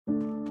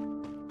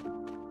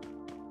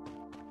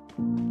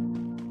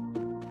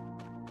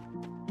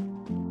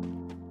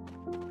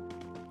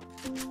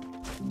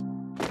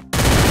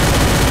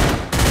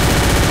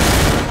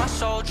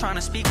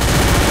tryna speak.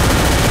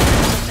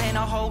 Ain't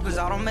a hoe, cause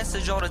I don't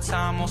message all the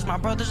time. Most my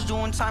brothers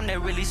doing time, they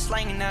really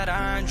slanging that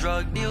iron.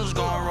 Drug deals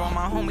going wrong,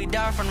 my homie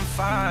died from the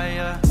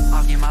fire.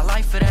 I'll give my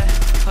life for that.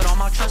 Put all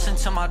my trust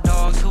into my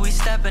dogs, who he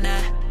stepping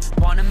at.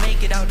 Wanna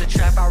make it out the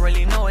trap, I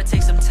really know it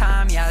takes some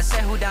time. Yeah, I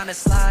said who down the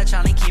slide,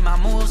 tryna keep my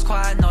moves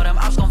quiet. Know them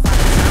ops gon' find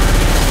the time,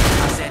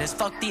 yeah. I said it's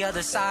fuck the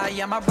other side.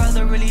 Yeah, my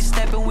brother really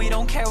stepping, we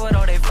don't care what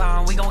all they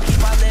find. We gon'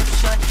 keep our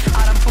lips shut,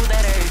 I done prove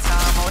that every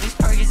time. All these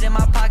perkies in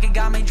my pocket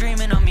got me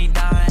dreaming of me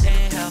dying.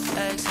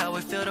 Inhale, exhale,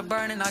 we feel the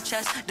burn in our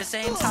chest. The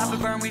same type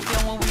of burn we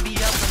feel when we be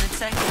up in the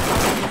tech.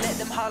 You let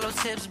them hollow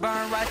tips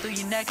burn right through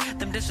your neck.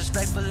 Them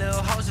disrespectful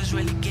little hoes is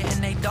really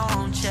getting they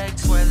dome checked.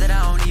 Swear that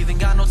I don't even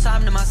got no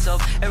time to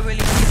myself. It really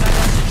seems like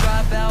I should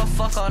drop out,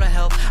 fuck all the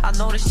help. I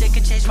know this shit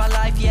could change my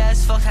life,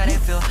 yes, fuck how they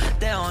feel.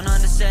 They don't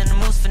understand the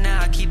moves for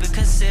now, I keep it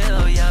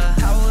concealed, yeah.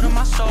 Power to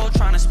my soul,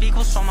 trying to speak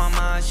what's on my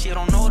mind. She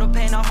don't know the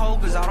pain I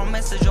hold, cause I don't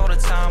message all the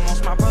time.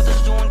 Most my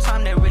brothers doing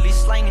time, they really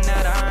slanging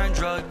that iron.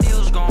 Drug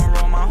deals going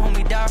wrong, my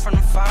homie died from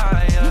the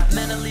fire.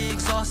 Mentally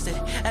exhausted,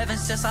 ever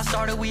since I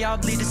started, we all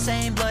bleed the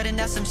same blood. And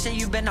that's some shit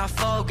you better not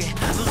forget.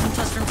 Losing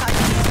touch from typing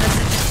these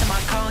messages to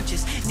my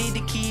conscience. Need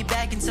to keep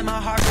back into my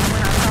heart from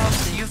when I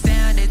talked to you.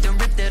 Found it, then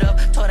ripped it up,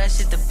 tore that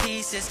shit to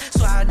pieces.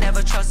 So I'd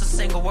never trust a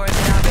single word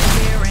that I've been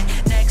hearing.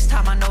 Next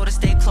time I notice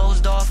they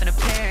closed off in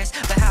appearance.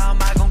 But how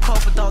am I gonna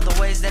cope with all the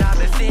ways that I've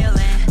been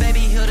feeling? Baby,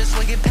 heal this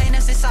wicked pain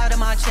that's inside of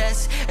my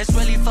chest. It's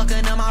really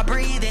fucking up my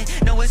breathing.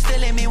 No, it's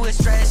filling me with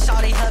stress.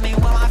 Shawty help me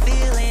with my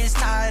feelings.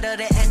 Tired of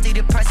the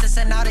antidepressants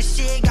and all this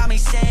shit got me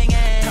singing.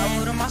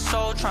 Power to my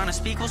soul, trying to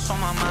speak what's on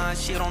my mind.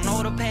 She don't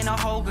know the pain I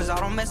hold, cause I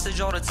don't message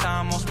all the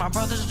time. Most my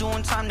brothers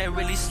doing time, they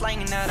really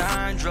slanging that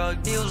iron.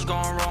 Drug deals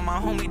going wrong, my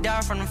homie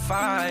died from the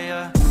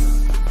fire.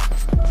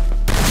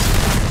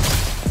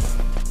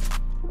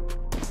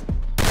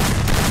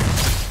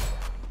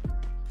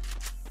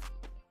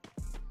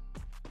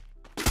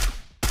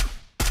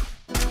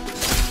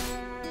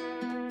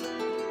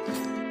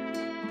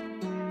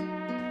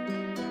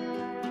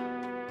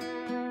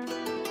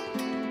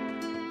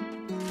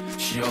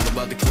 She all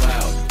about the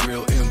cloud,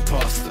 real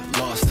imposter.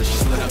 Lost her, she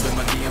slid up in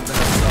my DMs and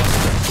I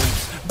sauced her.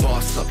 Oops,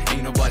 boss up,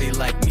 ain't nobody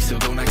like me, so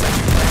don't act like you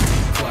like me.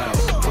 Cloud,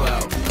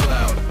 cloud,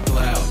 cloud,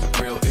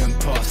 cloud, real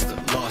imposter.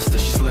 Lost her,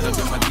 she slid up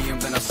in my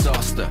DMs and I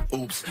sauced her.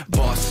 Oops,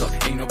 boss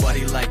up, ain't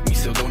nobody like me,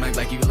 so don't act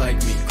like you like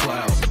me.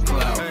 Cloud,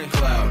 cloud,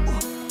 cloud.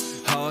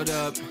 Hold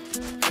up,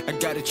 I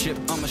got a chip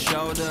on my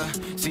shoulder.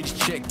 See this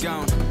chick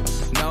gone,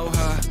 know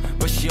her,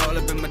 but she all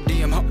up in my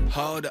DM.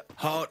 Hold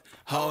up,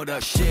 hold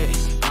up, shit.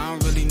 I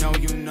don't really know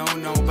you, no,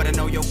 but I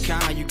know your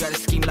kind. You got a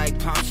scheme like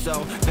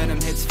Ponzo. Venom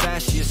hits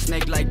fast, she a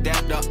snake like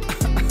that,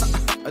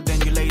 though.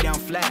 Then you lay down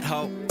flat,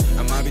 ho.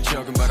 I might be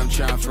joking, but I'm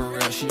trying for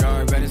real. She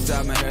already been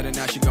inside my head and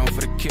now she going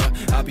for the kill.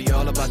 I'll be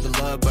all about the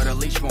love, but her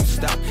leash won't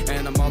stop.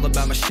 And I'm all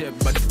about my shit,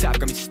 but the top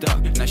got me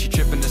stuck. Now she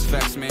tripping this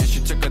facts, man. She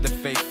took her the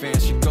fake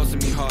fans. She goes to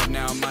me hard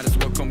now, might as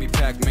well call me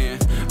Pac-Man.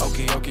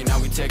 Okay, now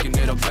we taking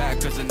it all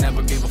back, cause I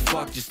never gave a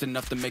fuck, just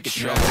enough to make it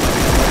show.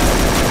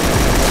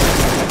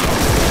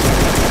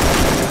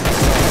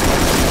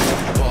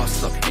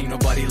 Boss up, ain't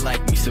nobody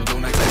like me, so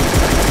don't act like you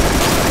like me.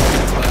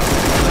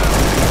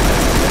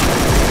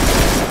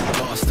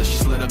 Lost her, she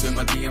slid up in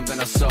my DMs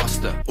and I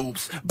sauced her.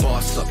 Oops,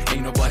 boss up,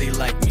 ain't nobody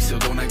like me, so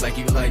don't act like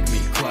you like me.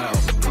 Cloud,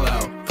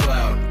 cloud,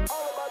 cloud.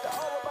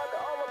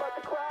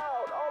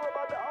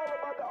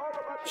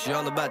 She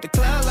all about the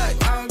cloud,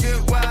 like I don't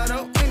get wild,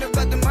 oh. Ain't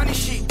about the money,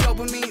 she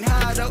dopamine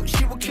high, though.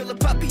 She will kill a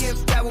puppy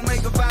if that will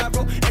make her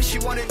viral. And she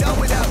want it all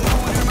without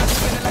knowing her, my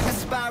spinning like a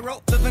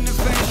spiral. Living in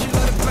vain, she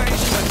love the pain.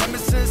 She like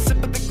Nemesis,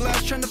 sip of the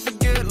glass, trying to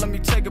forget. Let me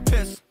take a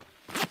piss.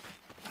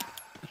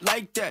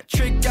 Like that,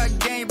 trick got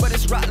game, but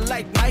it's rotten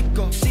like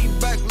Michael. See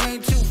back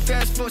lane too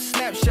fast for a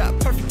snapshot.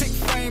 Perfect pick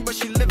frame, but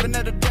she living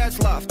at her dad's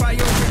loft.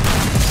 Priority,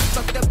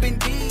 fucked up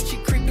indeed. She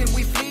creeping,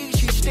 we flee.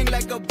 She sting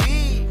like a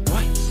bee.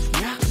 What?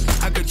 Yeah,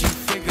 I got you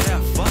figured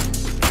out.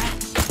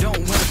 Fuck, don't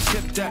wanna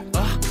tip that.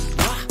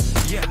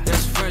 Yeah,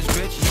 that's French,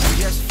 bitch.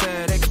 Yes,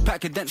 FedEx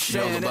packet, then she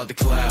all about the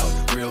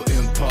cloud, real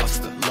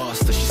imposter.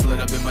 Lost her, she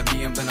slid up in my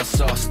DMs and I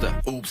sauced her.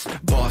 Oops,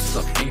 boss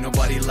up, ain't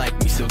nobody like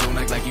me, so don't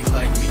act like you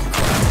like me.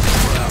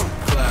 Cloud,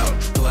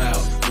 cloud,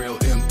 cloud, real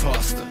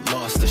imposter.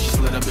 Lost her, she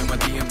slid up in my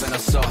DMs and I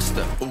sauced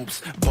her.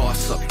 Oops,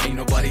 boss up, ain't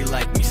nobody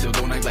like me, so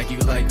don't act like you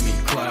like me.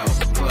 Cloud,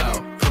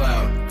 cloud,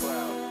 cloud.